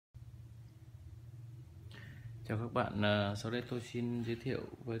Chào các bạn, sau đây tôi xin giới thiệu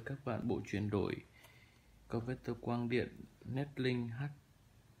với các bạn bộ chuyển đổi converter quang điện Netlink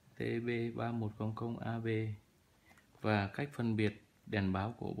HTB-3100AB và cách phân biệt đèn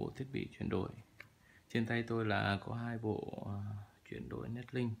báo của bộ thiết bị chuyển đổi. Trên tay tôi là có hai bộ chuyển đổi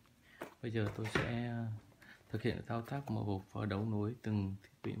Netlink. Bây giờ tôi sẽ thực hiện thao tác mở hộp và đấu nối từng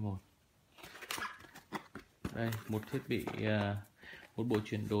thiết bị một. Đây, một thiết bị, một bộ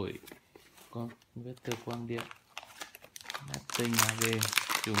chuyển đổi converter quang điện Netlink HTB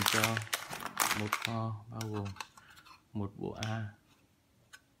dùng cho một kho bao gồm một bộ A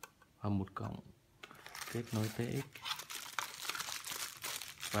và một cổng kết nối TX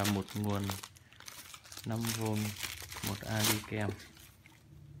và một nguồn 5V 1A đi kèm.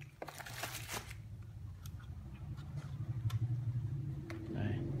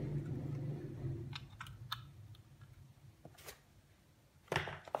 Đây.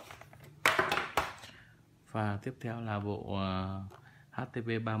 Và tiếp theo là bộ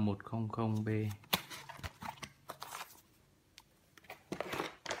HTB-3100B.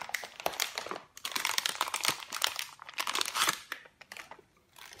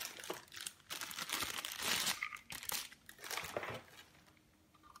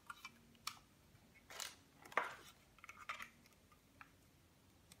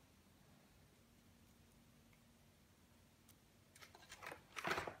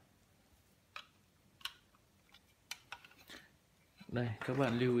 Đây, các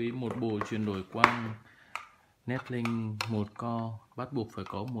bạn lưu ý một bộ chuyển đổi quang Netlink một co bắt buộc phải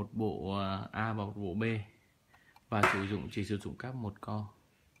có một bộ A và một bộ B và chỉ sử dụng các một co.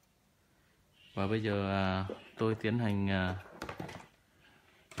 Và bây giờ tôi tiến hành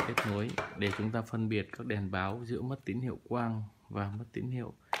kết nối để chúng ta phân biệt các đèn báo giữa mất tín hiệu quang và mất tín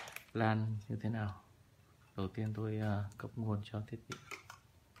hiệu LAN như thế nào. Đầu tiên tôi cấp nguồn cho thiết bị.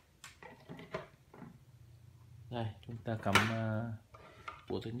 Đây, chúng ta cắm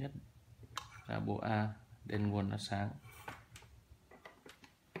bộ thứ nhất là bộ A, đèn nguồn nó sáng.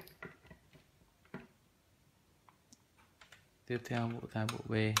 Tiếp theo bộ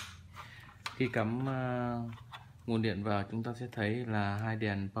B. Khi cắm nguồn điện vào, chúng ta sẽ thấy là hai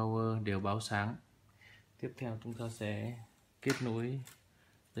đèn power đều báo sáng. Tiếp theo chúng ta sẽ kết nối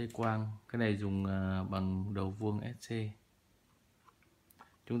dây quang, cái này dùng bằng đầu vuông SC.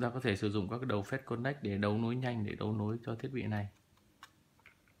 Chúng ta có thể sử dụng các đầu fastconnect để đấu nối nhanh, để đấu nối cho thiết bị này.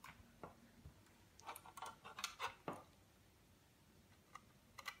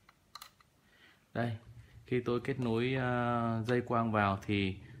 Đây, khi tôi kết nối dây quang vào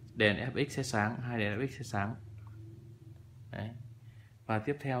thì đèn FX sẽ sáng, hai đèn FX sẽ sáng. Đấy. Và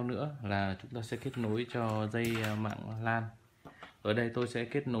tiếp theo nữa là chúng ta sẽ kết nối cho dây mạng LAN. Ở đây tôi sẽ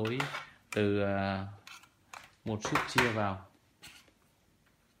kết nối từ một switch chia vào.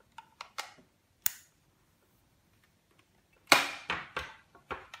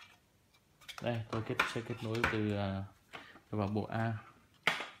 Đây, tôi sẽ kết nối từ vào bộ A.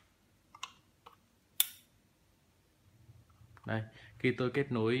 Đây, khi tôi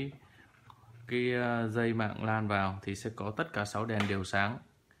kết nối cái dây mạng LAN vào thì sẽ có tất cả 6 đèn đều sáng.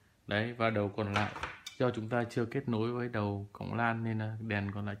 Đấy, và đầu còn lại do chúng ta chưa kết nối với đầu cổng LAN nên là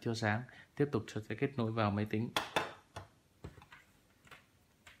đèn còn lại chưa sáng. Tiếp tục sẽ kết nối vào máy tính.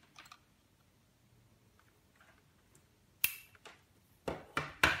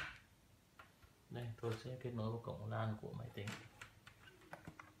 Đây, tôi sẽ kết nối vào cổng LAN của máy tính.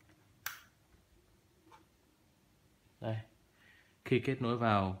 Đây. Khi kết nối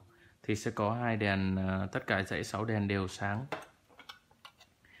vào thì sẽ có hai đèn, tất cả dãy 6 đèn đều sáng.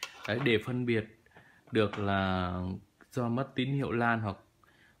 Đấy, để phân biệt được là do mất tín hiệu LAN hoặc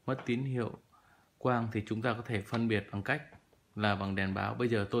mất tín hiệu quang thì chúng ta có thể phân biệt bằng cách là bằng đèn báo. Bây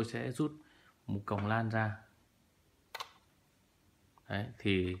giờ tôi sẽ rút một cổng LAN ra. Đấy,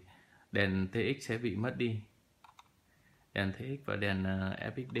 thì đèn TX sẽ bị mất đi. Đèn TX và đèn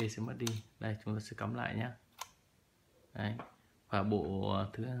FXD sẽ mất đi. Đây, chúng ta sẽ cắm lại nhé. Đấy. Và bộ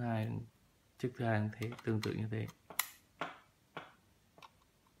thứ hai, chiếc thứ hai cũng thế, tương tự như thế.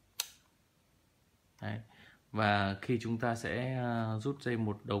 Đấy. Và khi chúng ta sẽ rút dây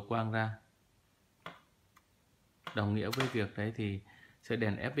một đầu quang ra, đồng nghĩa với việc đấy thì sẽ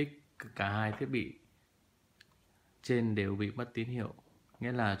đèn FX cả hai thiết bị trên đều bị mất tín hiệu,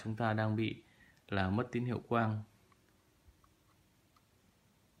 nghĩa là chúng ta đang bị là mất tín hiệu quang.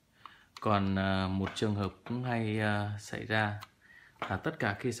 Còn một trường hợp cũng hay xảy ra là tất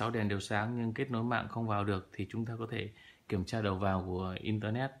cả khi 6 đèn đều sáng nhưng kết nối mạng không vào được thì chúng ta có thể kiểm tra đầu vào của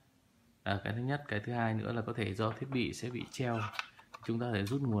Internet. Cái thứ nhất, cái thứ hai nữa là có thể do thiết bị sẽ bị treo. Chúng ta có thể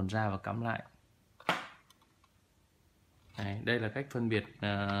rút nguồn ra và cắm lại. Đấy, đây là cách phân biệt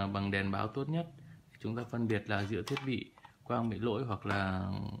bằng đèn báo tốt nhất. chúng ta phân biệt là giữa thiết bị Quang bị lỗi hoặc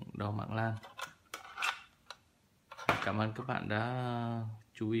là đo mạng LAN. Cảm ơn các bạn đã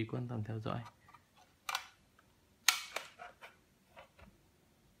chú ý quan tâm theo dõi.